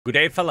Good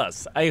day,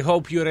 fellas. I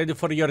hope you're ready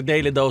for your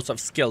daily dose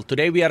of skill.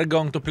 Today we are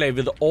going to play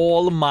with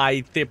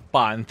almighty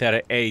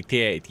Panther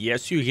 88.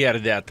 Yes, you hear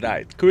that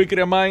right. Quick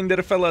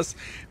reminder, fellas,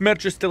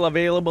 merch is still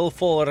available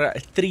for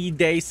 3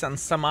 days and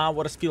some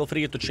hours. Feel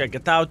free to check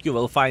it out. You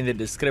will find the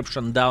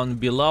description down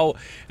below.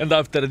 And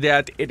after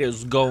that, it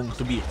is going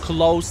to be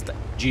closed.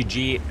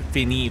 GG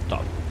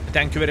finito.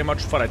 Thank you very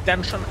much for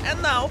attention.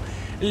 And now,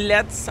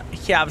 let's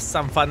have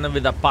some fun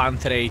with the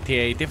Panther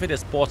 88, if it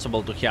is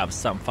possible to have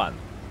some fun.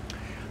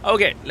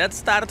 Okay, let's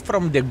start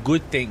from the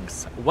good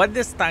things. What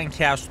this tank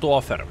has to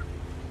offer?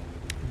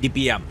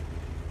 DPM.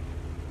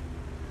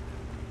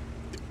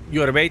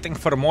 You're waiting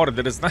for more.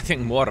 There is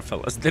nothing more,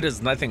 fellas. There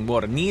is nothing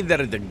more.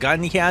 Neither the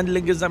gun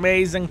handling is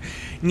amazing,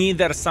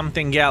 neither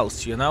something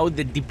else. You know,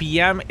 the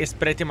DPM is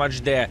pretty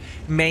much the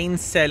main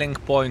selling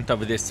point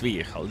of this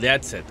vehicle.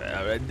 That's it.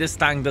 This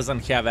tank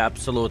doesn't have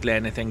absolutely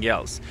anything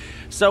else.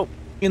 So,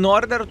 in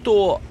order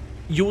to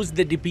use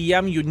the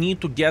DPM, you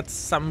need to get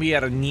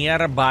somewhere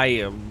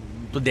nearby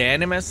to the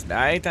enemies,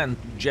 right, and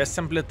just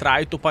simply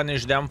try to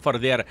punish them for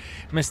their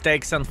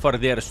mistakes and for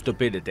their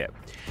stupidity.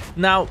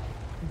 Now,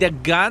 the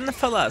gun,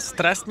 fellas,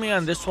 trust me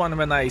on this one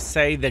when I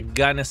say the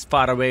gun is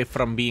far away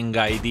from being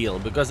ideal,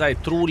 because I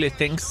truly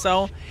think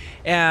so.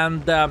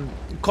 And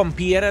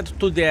compare it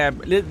to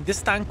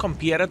this tank,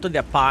 compared to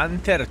the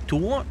Panther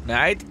 2,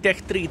 right, Tech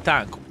 3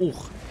 tank,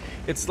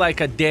 it's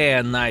like a day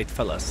and night,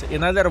 fellas.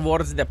 In other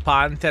words, the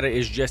Panther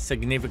is just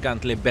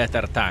significantly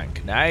better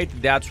tank, right?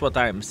 That's what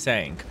I'm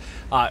saying.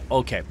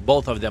 Okay,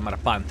 both of them are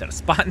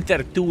Panthers.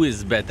 Panther 2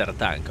 is better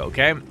tank,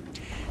 okay?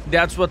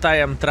 That's what I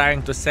am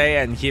trying to say,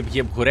 and hip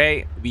hip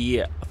hooray,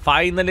 we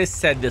finally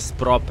said this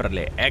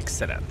properly.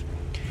 Excellent.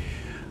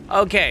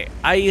 Okay,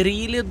 I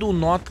really do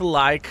not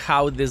like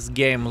how this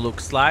game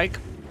looks like.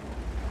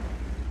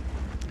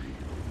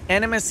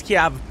 Enemies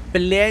have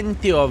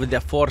plenty of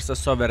the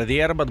forces over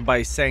there, but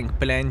by saying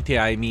plenty,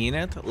 I mean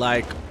it.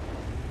 Like,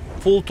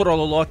 full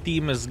Trollolo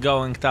team is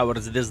going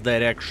towards this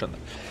direction.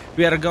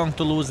 We are going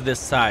to lose this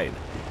side.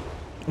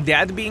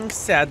 That being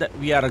said,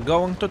 we are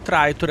going to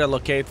try to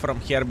relocate from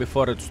here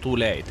before it's too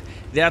late.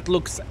 That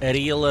looks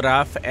real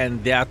rough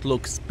and that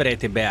looks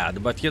pretty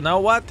bad. But you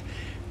know what?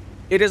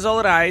 It is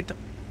alright.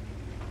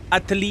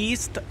 At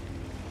least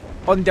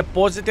on the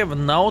positive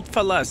note,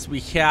 fellas, we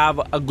have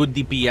a good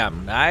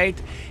DPM,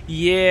 right?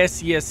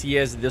 Yes,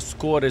 the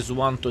score is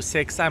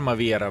 1-6. I'm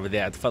aware of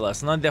that,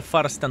 fellas. Not the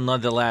first and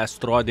not the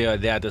last rodeo,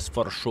 that is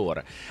for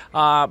sure.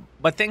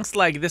 But things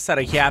like this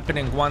are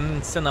happening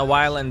once in a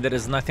while, and there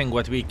is nothing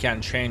what we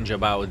can change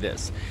about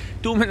this.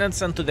 2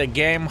 minutes into the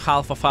game,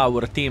 half of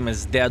our team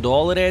is dead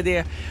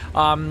already.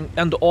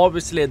 And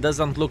obviously it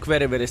doesn't look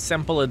very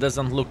simple, it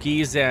doesn't look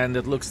easy, and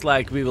it looks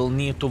like we will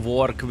need to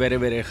work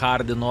very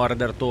hard in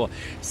order to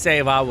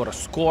save our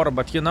score.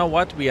 But you know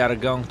what? We are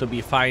going to be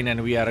fine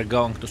and we are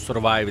going to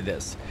survive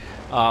this.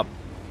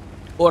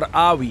 Or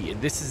are we?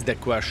 This is the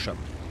question.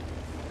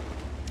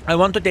 I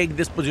want to take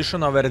this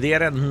position over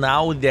there, and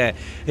now the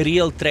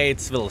real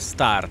trades will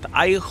start.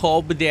 I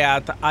hope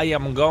that I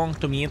am going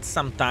to meet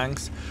some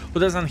tanks who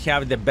doesn't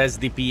have the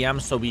best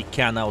DPM, so we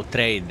can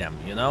out-trade them.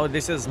 You know,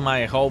 this is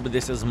my hope,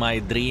 this is my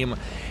dream,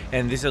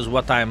 and this is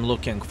what I'm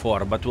looking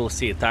for. But we'll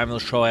see, time will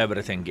show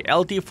everything.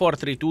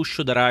 LT-432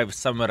 should arrive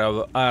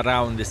somewhere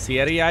around this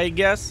area, I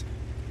guess.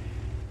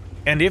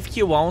 And if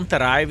he won't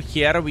arrive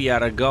here, we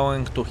are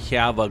going to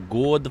have a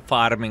good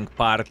farming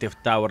party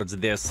towards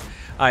this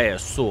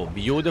ISU.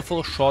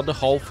 Beautiful shot.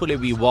 Hopefully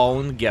we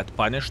won't get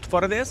punished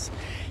for this.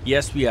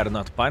 Yes, we are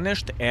not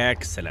punished.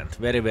 Excellent.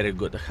 Very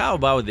good. How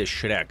about this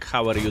Shrek?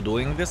 How are you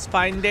doing this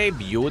fine day?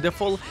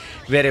 Beautiful.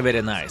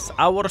 Very nice.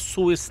 Our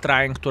Su is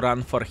trying to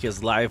run for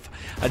his life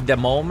at the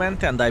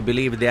moment, and I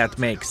believe that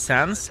makes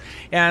sense.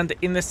 And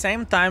in the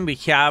same time, we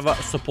have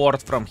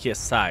support from his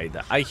side.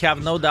 I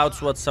have no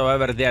doubts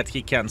whatsoever that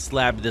he can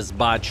slap this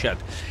budget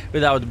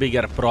without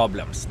bigger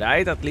problems,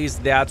 right? At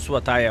least that's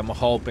what I am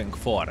hoping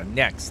for.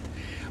 Next,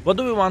 what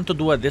do we want to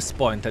do at this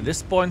point? At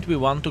this point, we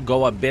want to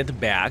go a bit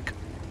back,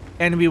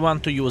 and we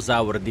want to use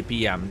our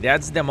DPM.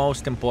 That's the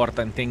most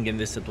important thing in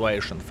this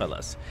situation,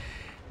 fellas.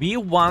 We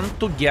want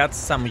to get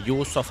some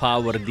use of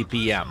our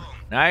DPM,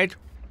 right?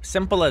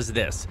 Simple as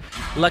this.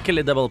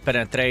 Luckily, double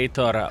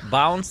penetrator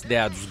bounce,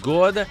 that's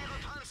good.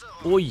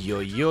 Oi,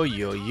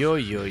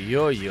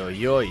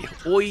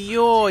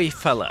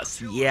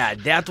 fellas. Yeah,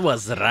 that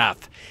was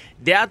rough.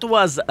 That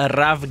was a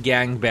rough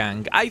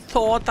gangbang. I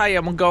thought I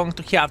am going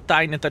to have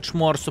tiny touch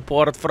more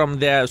support from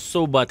the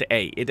Su, but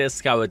hey, it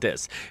is how it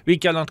is. We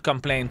cannot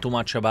complain too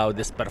much about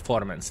this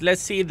performance.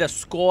 Let's see the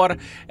score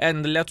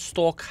and let's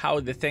talk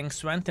how the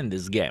things went in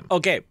this game.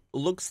 Okay,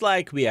 looks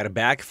like we are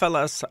back,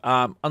 fellas.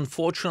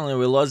 Unfortunately,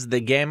 we lost the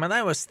game, and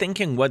I was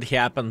thinking what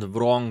happened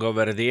wrong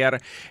over there.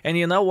 And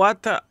you know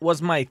what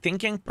was my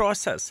thinking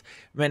process?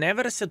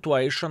 Whenever a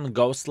situation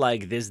goes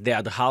like this,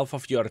 that half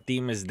of your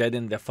team is dead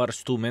in the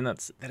first 2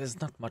 minutes, there is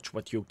not much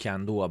what you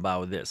can do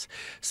about this.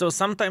 So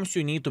sometimes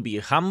you need to be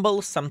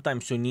humble,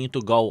 sometimes you need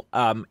to go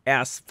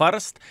as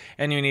first,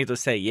 and you need to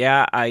say,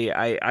 yeah,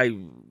 I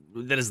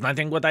there is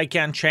nothing what I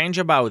can change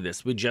about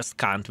this. We just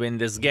can't win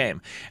this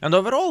game. And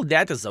overall,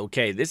 that is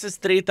okay. This is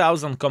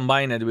 3,000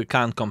 combined. We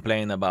can't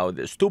complain about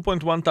this.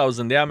 2.1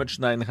 thousand damage,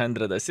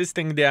 900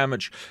 assisting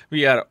damage.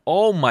 We are,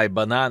 oh my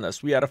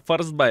bananas. We are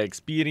first by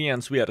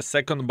experience. We are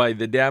second by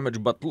the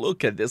damage. But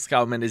look at this,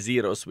 how many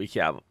zeros we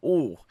have.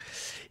 Ooh,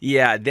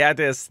 yeah, that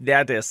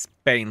is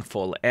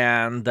painful.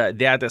 And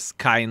that is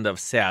kind of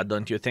sad,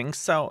 don't you think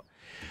so?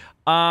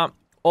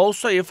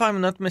 Also, if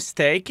I'm not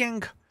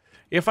mistaken,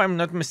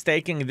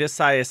 this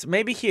IS,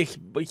 maybe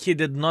he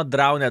did not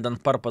drown it on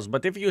purpose,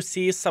 but if you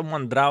see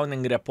someone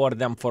drowning, report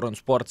them for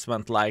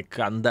unsportsmanlike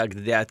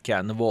conduct. That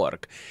can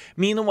work.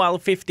 Meanwhile,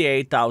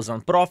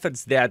 58,000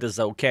 profits, that is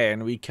okay,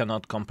 and we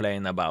cannot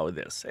complain about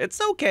this. It's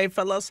okay,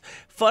 fellas.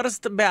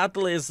 First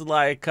battle is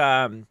like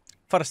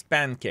first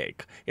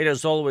pancake. It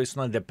is always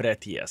not the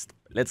prettiest.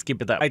 Let's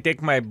keep it up. I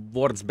take my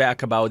words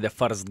back about the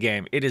first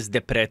game. It is the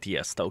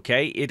prettiest,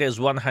 okay? It is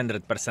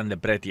 100% the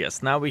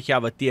prettiest. Now we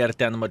have a tier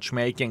 10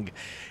 matchmaking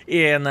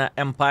in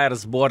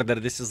Empire's border.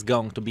 This is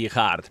going to be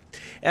hard.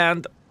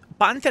 And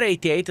Panther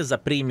 88 is a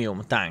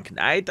premium tank,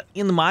 right?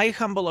 In my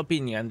humble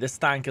opinion, this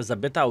tank is a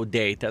bit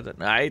outdated,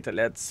 right?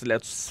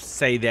 Let's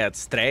say that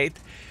straight.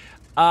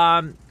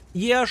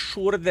 Yeah,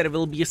 sure, there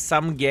will be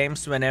some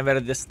games whenever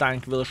this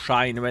tank will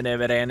shine,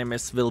 whenever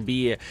enemies will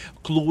be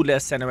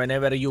clueless, and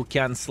whenever you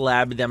can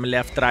slap them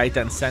left, right,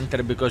 and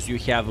center because you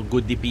have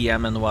good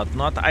DPM and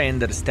whatnot. I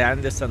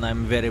understand this, and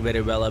I'm very,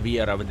 very well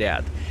aware of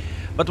that.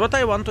 But what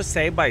I want to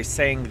say by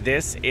saying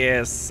this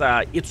is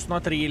it's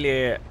not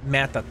really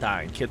meta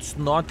tank. It's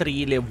not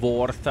really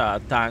worth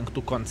a tank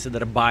to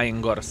consider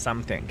buying or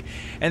something.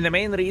 And the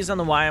main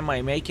reason why am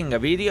I making a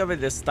video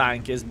with this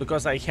tank is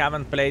because I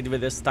haven't played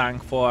with this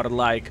tank for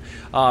like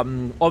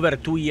over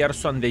 2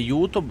 years on the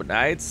YouTube,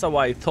 right? So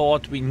I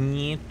thought we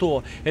need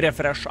to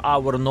refresh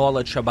our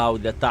knowledge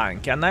about the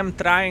tank. And I'm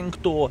trying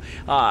to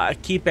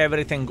keep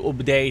everything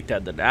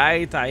updated,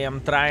 right? I am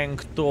trying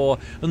to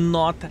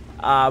not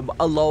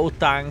allow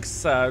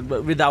tanks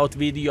without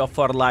video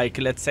for like,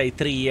 let's say,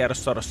 3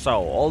 years or so.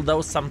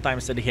 Although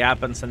sometimes it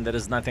happens and there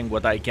is nothing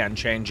what I can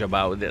change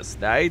about this,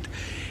 right?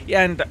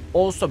 And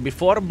also,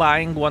 before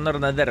buying one or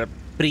another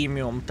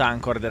premium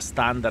tank or the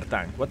standard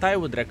tank, what I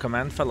would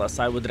recommend, fellas,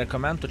 I would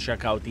recommend to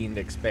check out the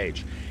index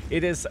page.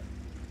 It is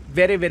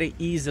very, very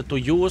easy to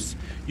use.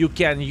 You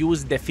can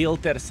use the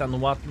filters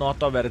and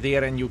whatnot over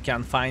there, and you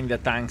can find the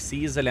tanks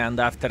easily, and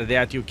after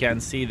that you can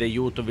see the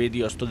YouTube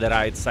videos to the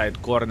right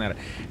side corner,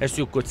 as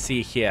you could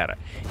see here.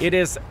 It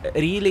is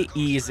really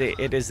easy,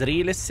 it is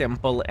really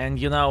simple, and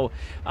you know,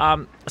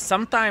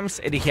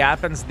 sometimes it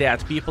happens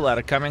that people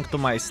are coming to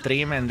my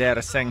stream and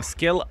they're saying,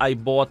 Skill, I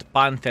bought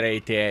Panther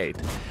 88.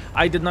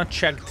 I did not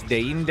check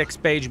the index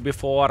page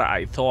before.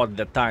 I thought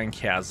the tank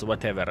has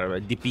whatever,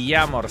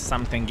 DPM or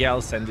something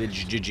else, and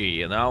it's GG,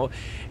 you know?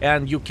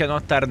 And you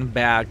cannot turn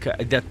back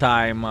the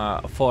time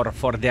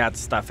for that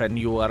stuff, and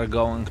you are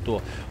going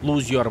to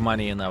lose your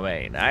money in a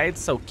way, right?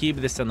 So keep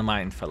this in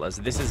mind, fellas.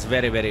 This is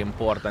very, very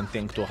important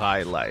thing to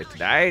highlight,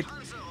 right?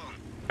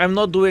 I'm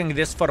not doing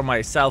this for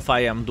myself,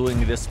 I am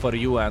doing this for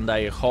you, and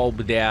I hope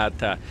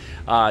that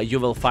you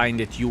will find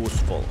it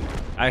useful.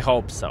 I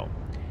hope so.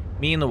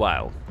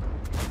 Meanwhile,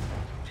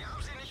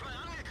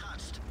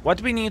 what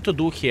we need to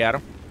do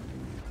here,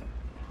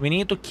 we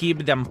need to keep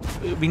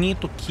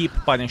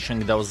punishing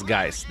those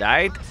guys,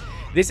 right?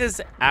 This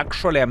is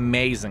actually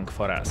amazing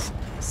for us.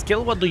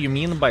 Skill, what do you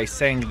mean by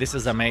saying this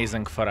is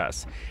amazing for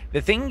us? The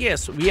thing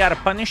is, we are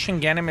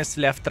punishing enemies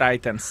left,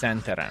 right, and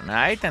center,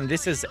 right? And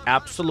this is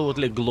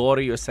absolutely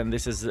glorious, and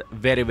this is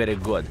very, very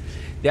good.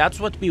 That's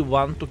what we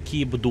want to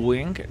keep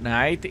doing,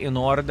 right? In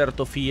order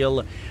to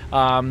feel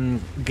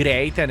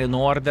great, and in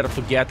order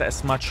to get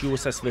as much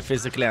use as we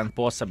physically and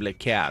possibly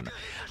can.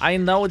 I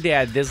know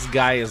that this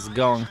guy is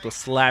going to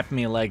slap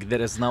me like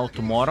there is no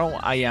tomorrow.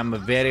 I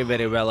am very,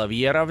 very well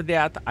aware of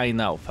that. I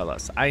know,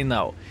 fellas, I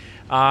know.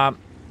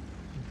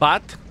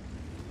 But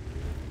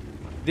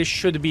this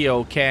should be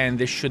okay, and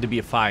this should be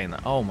fine.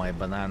 Oh my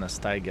bananas,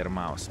 Tiger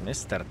Mouse,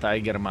 Mr.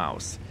 Tiger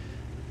Mouse.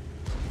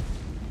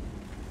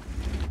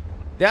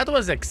 That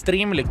was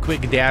extremely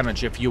quick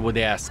damage, if you would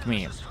ask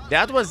me.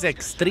 That was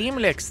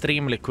extremely,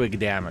 extremely quick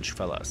damage,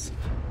 fellas.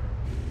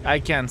 I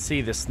can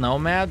see the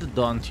Snowmad,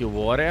 don't you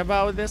worry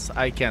about this,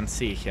 I can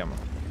see him.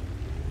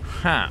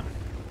 Huh.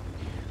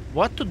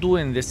 What to do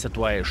in this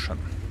situation?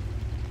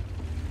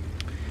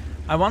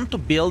 I want to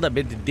build a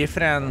bit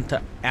different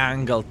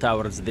angle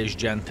towards this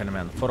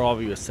gentleman for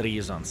obvious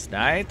reasons,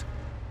 right?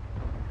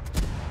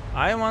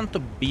 I want to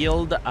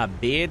build a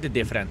bit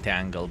different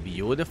angle.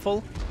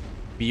 Beautiful.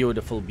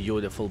 Beautiful,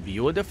 beautiful,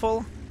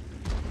 beautiful.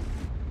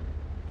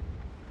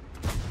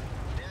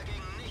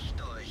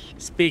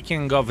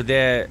 Speaking of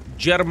the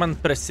German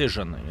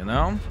precision, you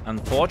know,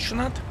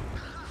 unfortunate.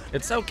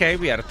 It's okay,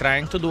 we are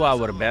trying to do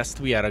our best.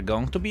 We are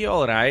going to be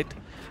alright.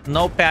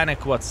 No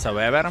panic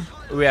whatsoever.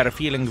 We are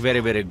feeling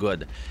very, very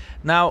good.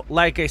 Now,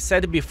 like I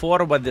said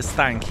before, what this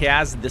tank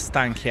has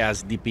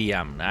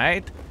DPM,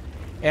 right?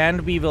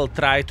 and we will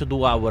try to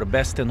do our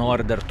best in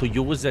order to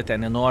use it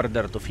and in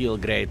order to feel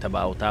great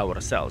about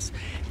ourselves.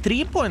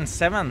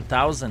 3.7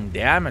 thousand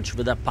damage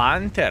with a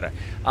Panther,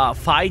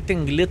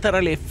 fighting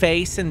literally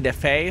face in the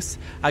face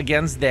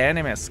against the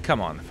enemies.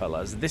 Come on,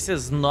 fellas, this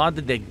is not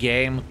the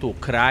game to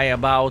cry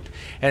about,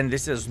 and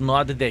this is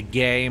not the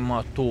game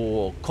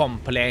to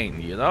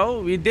complain, you know?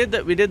 We did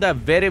a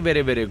very,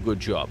 very, very good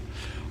job.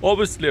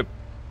 Obviously,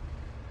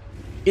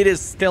 it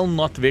is still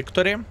not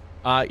victory.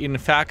 In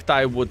fact,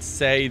 I would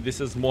say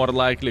this is more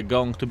likely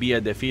going to be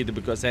a defeat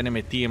because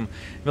enemy team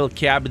will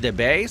cap the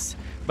base,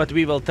 but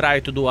we will try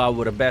to do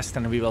our best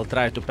and we will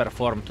try to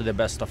perform to the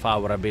best of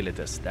our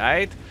abilities,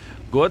 right?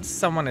 Good,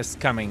 someone is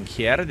coming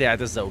here,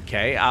 that is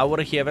okay.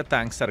 Our heavy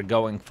tanks are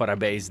going for a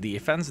base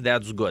defense,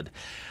 that's good.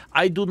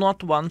 I do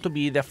not want to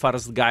be the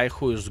first guy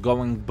who is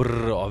going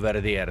brrr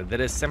over there.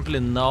 There is simply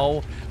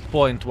no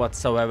point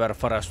whatsoever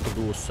for us to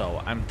do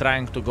so. I'm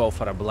trying to go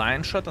for a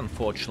blind shot.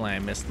 Unfortunately, I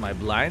missed my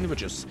blind,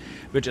 which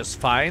is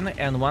fine.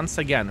 And once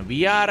again,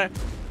 we are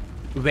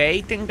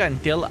waiting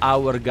until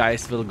our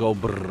guys will go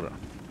brrr.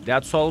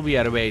 That's all we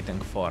are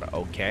waiting for.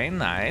 Okay,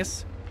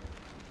 nice.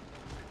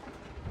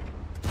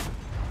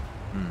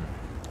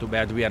 Too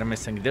bad we are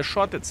missing this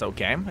shot. It's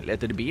okay.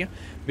 Let it be.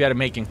 We are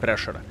making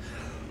pressure.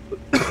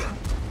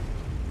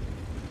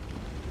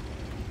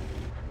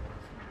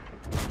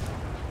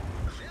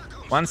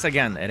 Once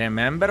again,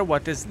 remember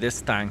what is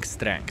this tank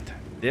strength.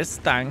 This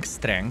tank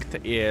strength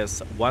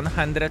is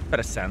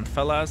 100%,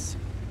 fellas.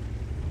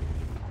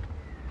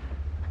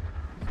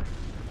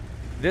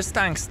 This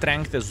tank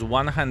strength is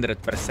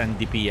 100%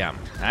 DPM,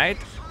 right?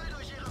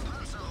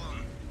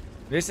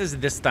 This is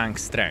this tank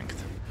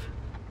strength.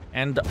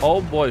 And oh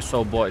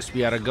boys,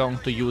 we are going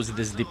to use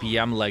this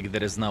DPM like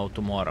there is no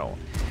tomorrow.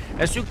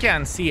 As you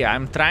can see,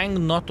 I'm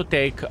trying not to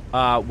take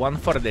one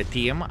for the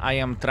team. I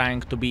am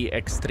trying to be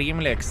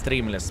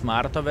extremely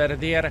smart over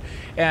there,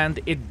 and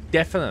it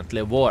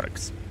definitely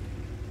works.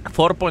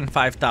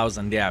 4.5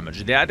 thousand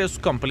damage. That is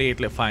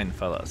completely fine,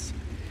 fellas.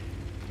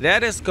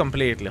 That is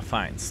completely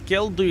fine.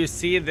 Skill, do you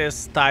see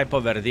this type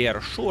over there?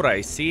 Sure,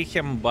 I see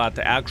him, but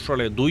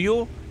actually, do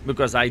you?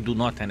 Because I do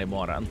not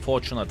anymore.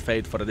 Unfortunate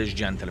fate for this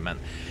gentleman.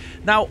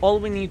 Now, all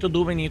we need to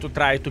do, we need to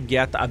try to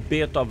get a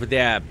bit of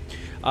the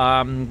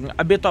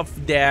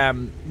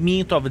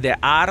meat of the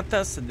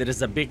artists. There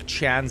is a big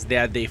chance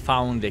that they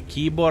found the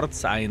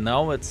keyboards. I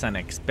know it's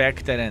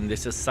unexpected and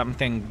this is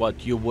something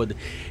what you would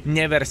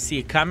never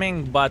see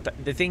coming, but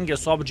the thing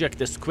is,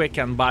 object is quick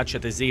and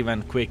budget is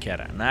even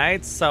quicker,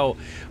 right? So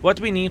what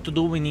we need to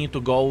do, we need to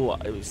go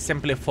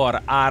simply for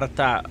art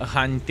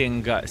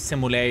hunting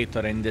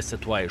simulator in this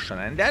situation,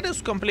 and that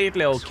is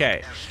completely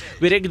okay.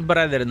 We rigged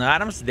Brother in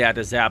Arms. That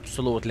is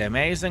absolutely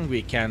amazing.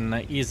 We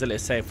can easily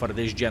say for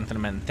this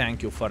gentleman,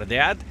 thank you for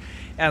that.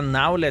 And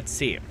now let's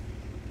see,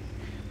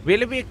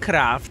 will we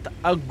craft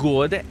a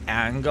good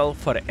angle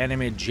for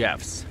enemy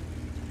Jeffs?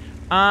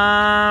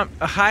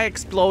 High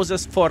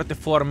explosives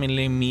 44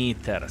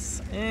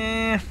 millimeters.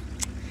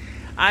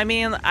 I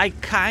mean, I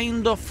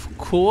kind of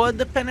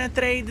could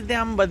penetrate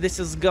them, but this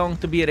is going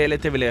to be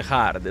relatively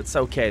hard. It's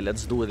okay,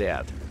 let's do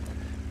that.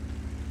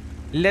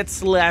 Let's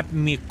slap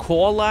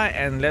Mikola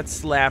and let's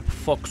slap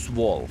Fox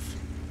Wolf.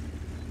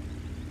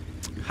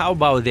 How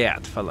about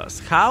that, fellas?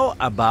 How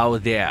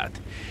about that?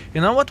 You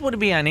know what would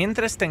be an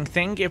interesting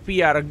thing if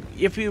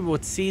we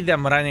would see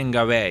them running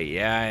away,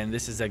 yeah, and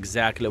this is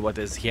exactly what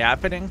is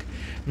happening.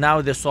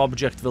 Now this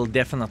object will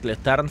definitely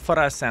turn for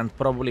us and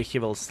probably he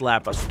will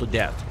slap us to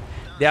death.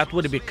 That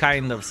would be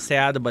kind of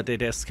sad, but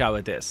it is how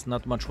it is.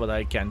 Not much what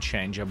I can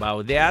change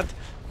about that.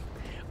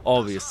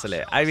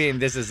 Obviously, I mean,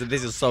 this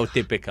is so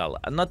typical.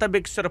 Not a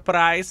big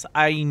surprise.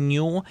 I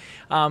knew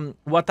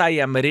what I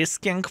am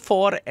risking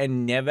for,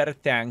 and never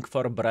thank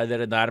for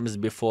Brother in Arms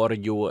before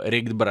you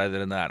rigged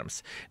Brother in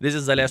Arms. This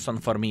is a lesson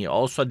for me.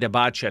 Also, the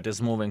budget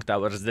is moving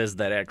towards this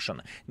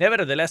direction.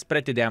 Nevertheless,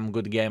 pretty damn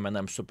good game, and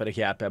I'm super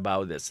happy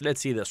about this.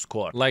 Let's see the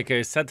score. Like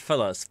I said,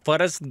 fellas,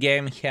 first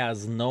game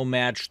has no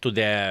match to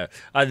the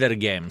other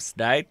games,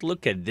 right?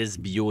 Look at this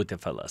beauty,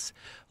 fellas.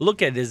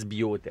 Look at this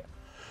beauty.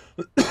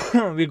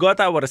 We got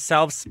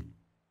ourselves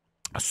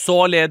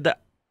solid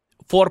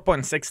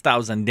 4.6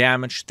 thousand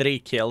damage, 3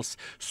 kills,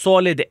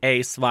 solid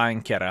ace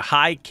wanker,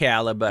 high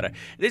caliber.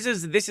 This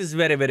is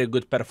very, very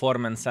good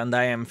performance, and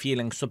I am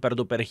feeling super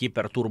duper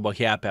hyper turbo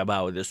happy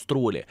about this,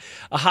 truly.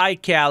 A high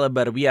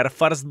caliber, we are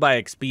first by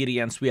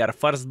experience, we are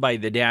first by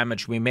the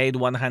damage, we made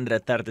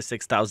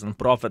 136,000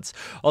 profits,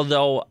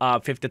 although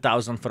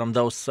 50,000 from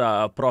those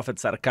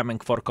profits are coming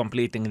for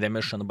completing the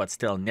mission, but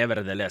still,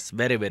 nevertheless,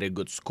 very, very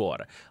good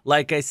score.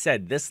 Like I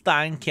said, this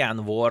time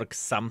can work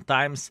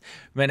sometimes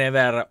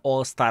whenever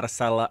all stars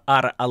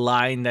are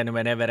aligned and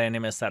whenever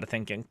enemies are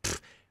thinking,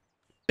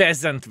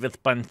 peasant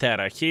with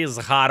Panther, he is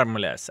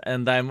harmless,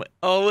 and I'm,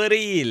 oh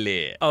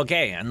really?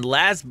 Okay, and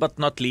last but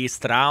not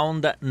least,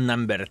 round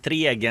number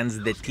 3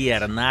 against the tier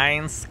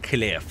 9's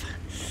Cliff.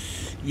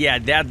 Yeah,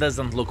 that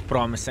doesn't look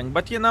promising,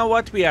 but you know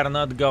what? We are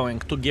not going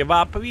to give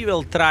up. We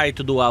will try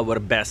to do our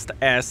best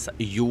as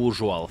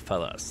usual,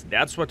 fellas.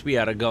 That's what we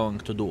are going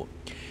to do.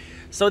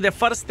 So the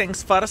first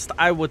things first,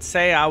 I would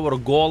say our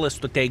goal is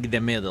to take the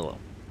middle.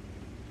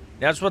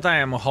 That's what I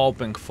am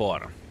hoping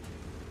for.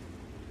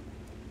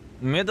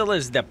 Middle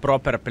is the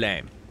proper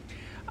play.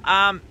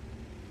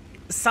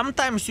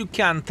 Sometimes you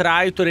can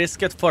try to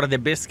risk it for the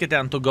biscuit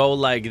and to go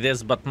like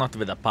this, but not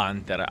with a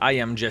Panther. I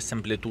am just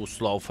simply too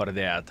slow for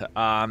that.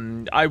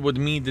 I would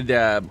meet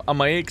the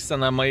MX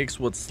and MX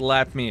would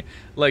slap me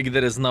like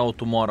there is no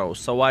tomorrow.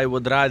 So I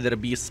would rather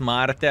be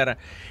smarter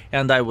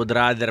and I would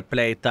rather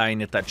play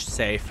tiny touch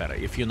safer,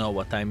 if you know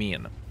what I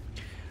mean.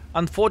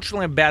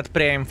 Unfortunately, bad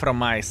pre-aim from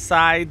my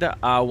side.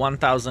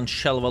 1000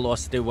 shell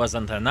velocity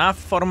wasn't enough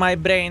for my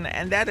brain,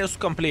 and that is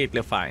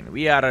completely fine.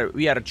 We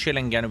are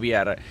chilling and we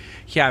are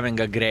having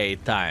a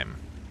great time.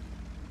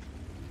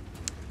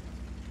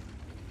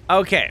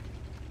 Okay,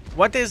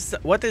 what is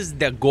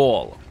the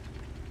goal?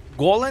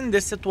 Goal in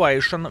this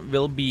situation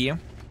will be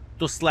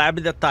to slap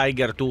the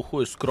Tiger 2 who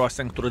is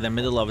crossing through the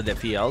middle of the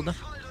field.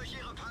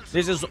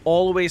 This is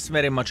always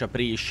very much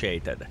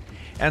appreciated.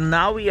 And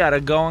now we are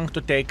going to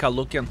take a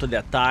look into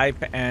the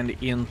type and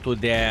into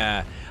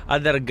the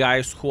other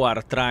guys who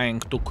are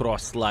trying to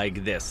cross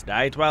like this,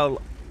 right?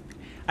 Well,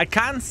 I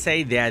can't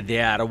say that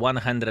they are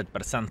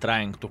 100%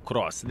 trying to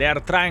cross. They are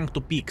trying to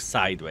peek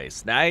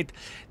sideways, right?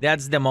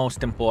 That's the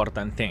most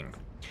important thing.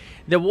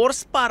 The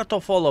worst part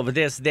of all of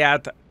this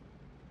that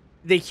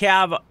they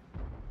have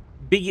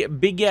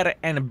bigger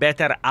and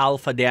better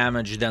alpha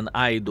damage than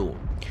I do.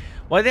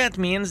 What that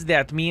means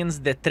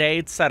the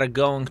traits are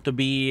going to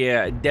be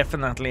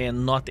definitely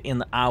not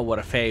in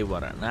our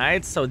favor,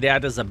 right? So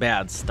that is a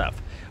bad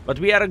stuff. But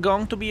we are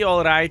going to be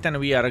alright and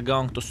we are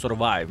going to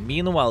survive.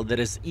 Meanwhile,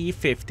 there is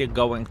E50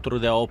 going through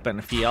the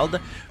open field.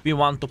 We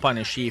want to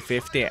punish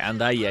E50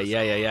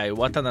 and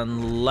what an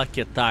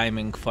unlucky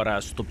timing for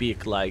us to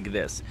peek like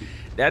this.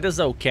 That is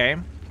okay.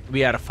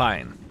 We are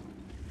fine.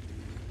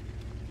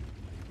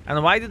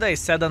 And why did I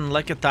said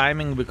unlucky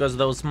timing? Because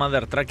those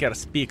mother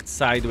truckers peeked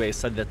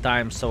sideways at the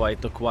time, so I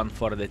took one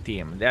for the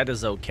team. That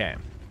is okay.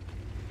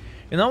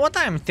 You know what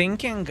I'm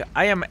thinking?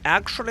 I am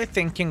actually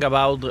thinking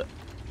about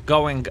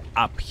going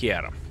up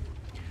here.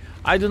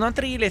 I do not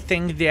really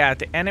think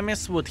that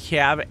enemies would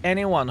have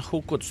anyone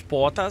who could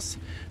spot us.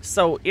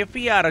 So if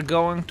we are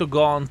going to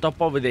go on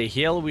top of the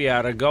hill, we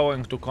are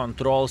going to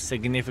control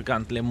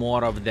significantly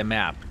more of the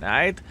map,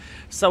 right?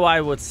 So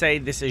I would say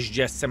this is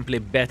just simply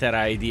better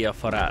idea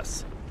for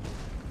us.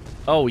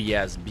 Oh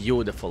yes,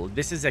 beautiful.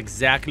 This is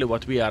exactly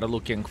what we are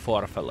looking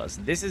for, fellas.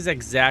 This is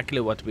exactly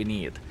what we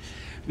need.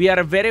 We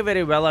are very,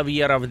 very well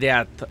aware of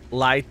that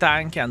light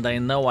tank, and I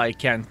know I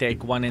can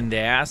take one in the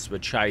ass,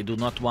 which I do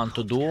not want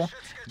to do,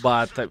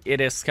 but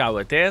it is how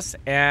it is,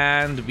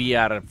 and we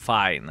are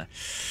fine.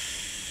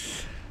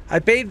 I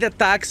paid the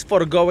tax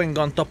for going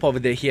on top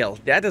of the hill.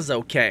 That is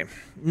okay.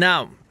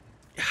 Now,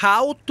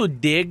 how to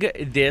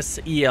dig this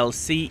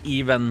ELC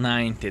even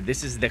 90?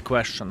 This is the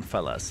question,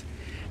 fellas.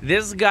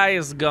 This guy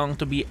is going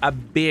to be a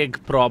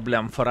big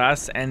problem for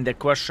us, and the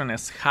question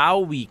is how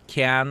we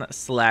can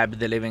slap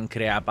the living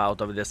crap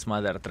out of this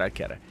mother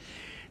trucker.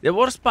 The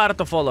worst part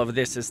of all of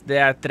this is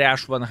that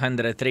Trash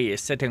 103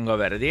 is sitting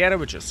over there,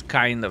 which is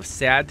kind of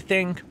sad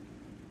thing.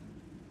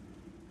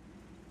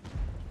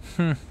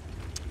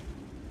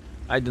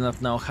 I do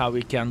not know how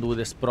we can do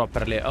this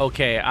properly.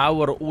 Okay,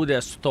 our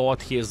Udes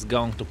thought he is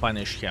going to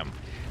punish him.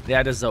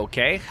 That is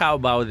okay. How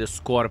about the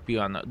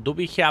Scorpion? Do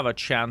we have a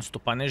chance to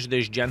punish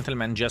this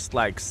gentleman just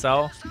like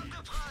so?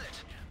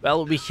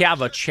 Well, we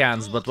have a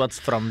chance, but what's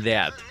from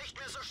that?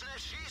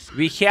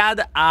 We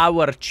had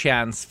our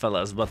chance,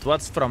 fellas, but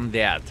what's from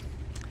that?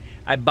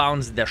 I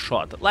bounced the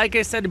shot. Like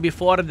I said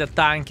before, the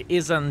tank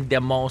isn't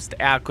the most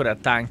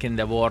accurate tank in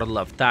the world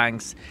of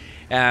tanks,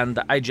 and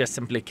I just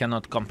simply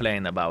cannot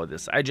complain about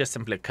this. I just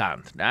simply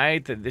can't,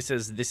 right? This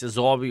is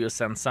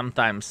obvious, and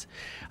sometimes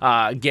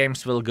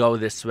games will go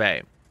this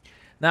way.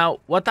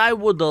 Now, what I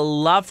would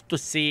love to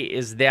see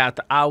is that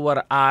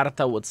our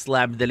Arta would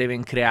slap the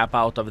living crap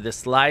out of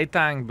this light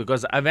tank,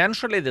 because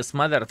eventually this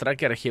mother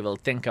trucker, he will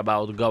think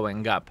about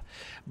going up.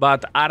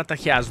 But Arta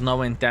has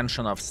no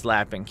intention of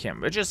slapping him,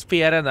 which is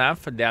fair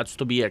enough. That's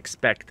to be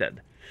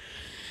expected.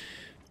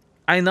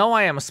 I know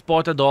I am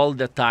spotted all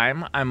the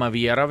time. I'm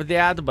aware of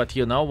that, but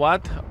you know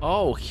what?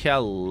 Oh,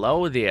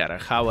 hello there.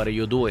 How are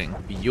you doing?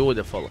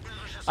 Beautiful.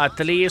 At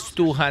least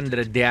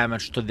 200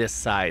 damage to this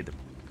side.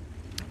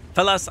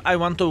 Fellas, I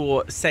want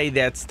to say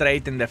that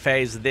straight in the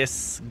face,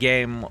 this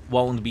game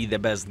won't be the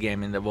best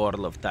game in the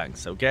world of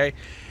tanks, okay?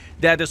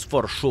 That is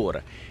for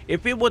sure.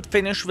 If we would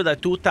finish with a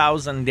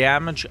 2000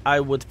 damage,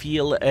 I would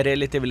feel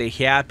relatively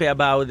happy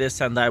about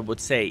this, and I would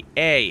say,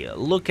 hey,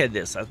 look at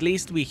this, at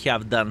least we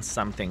have done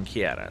something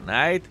here,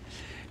 right?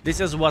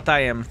 This is what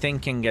I am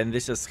thinking, and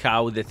this is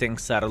how the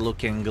things are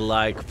looking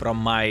like from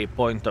my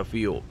point of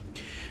view.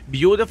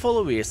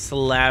 Beautiful, we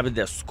slapped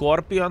the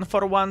Scorpion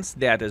for once,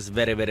 that is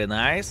very, very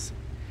nice.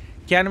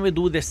 Can we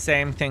do the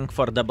same thing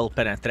for double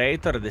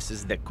penetrator? This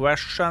is the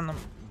question.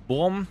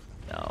 Boom.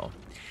 No.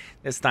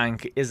 This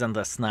tank isn't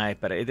a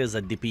sniper. It is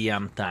a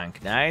DPM tank,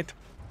 right?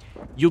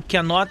 You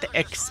cannot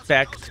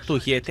expect to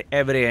hit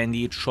every and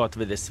each shot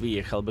with this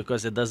vehicle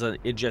because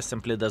it just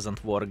simply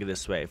doesn't work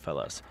this way,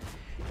 fellas.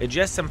 It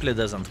just simply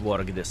doesn't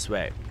work this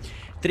way.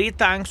 3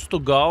 tanks to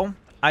go.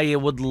 I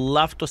would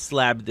love to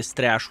slap this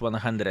Trash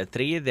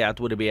 103, that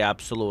would be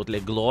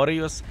absolutely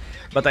glorious,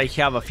 but I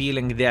have a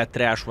feeling that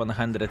Trash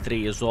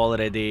 103 is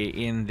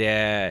already in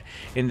the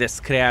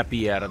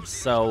scrapyard,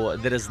 so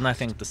there is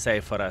nothing to say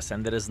for us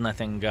and there is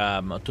nothing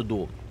to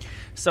do.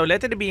 So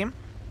let it be.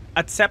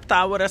 Accept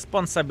our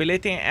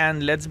responsibility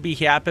and let's be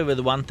happy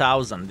with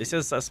 1000. This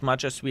is as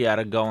much as we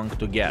are going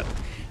to get.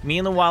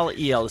 Meanwhile,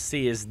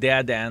 ELC is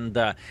dead and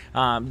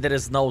there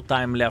is no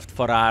time left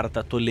for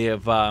Arta to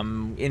live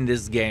in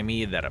this game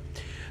either.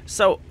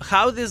 So,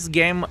 how this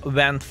game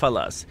went,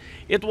 fellas?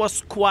 It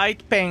was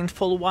quite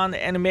painful one,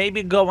 and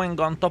maybe going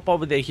on top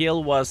of the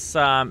hill was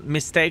a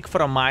mistake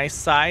from my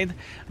side,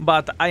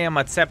 but I am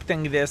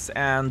accepting this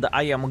and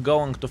I am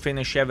going to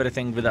finish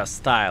everything with a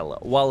style,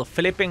 while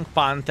flipping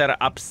Panther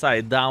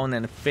upside down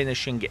and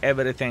finishing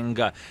everything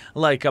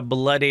like a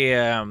bloody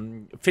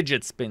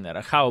fidget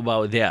spinner. How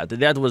about that?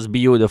 That was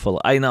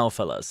beautiful, I know,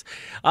 fellas.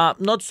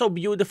 Not so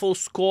beautiful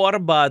score,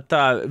 but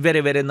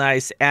very, very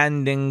nice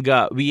ending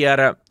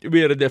where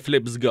the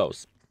flips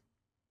goes.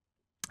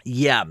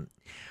 Yeah,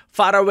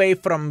 far away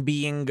from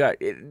being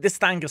this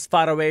tank is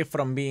far away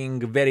from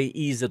being very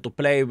easy to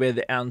play with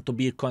and to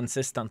be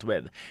consistent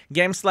with.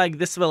 Games like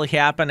this will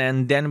happen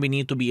and then we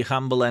need to be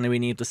humble and we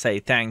need to say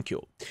thank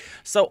you.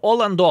 So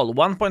all in all,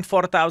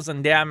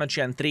 1,400 damage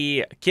and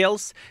 3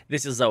 kills.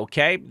 This is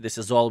okay. This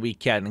is all we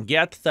can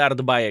get.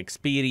 Third by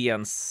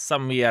experience,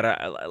 somewhere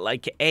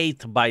like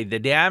 8 by the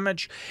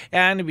damage,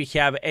 and we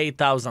have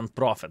 8,000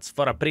 profits.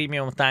 For a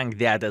premium tank,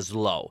 that is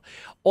low.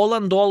 All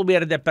in all,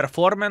 where the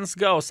performance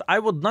goes, I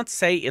would not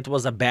say it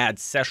was a bad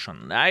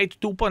session, right?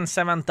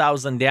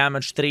 2,700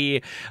 damage,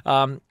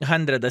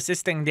 300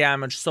 assisting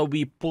damage, so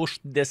we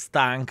pushed this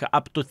tank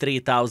up to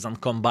 3,000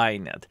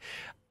 combined.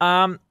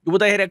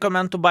 Would I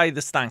recommend to buy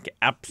this tank?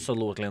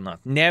 Absolutely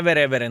not. Never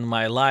ever in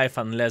my life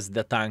unless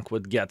the tank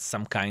would get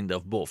some kind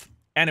of buff.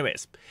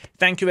 Anyways,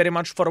 thank you very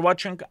much for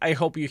watching. I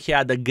hope you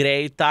had a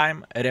great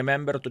time.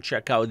 Remember to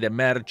check out the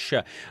merch.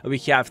 We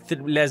have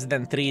less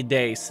than 3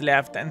 days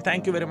left. And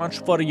thank you very much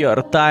for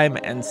your time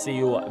and see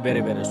you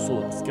very, very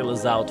soon. Skill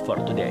is out for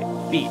today.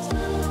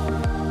 Peace.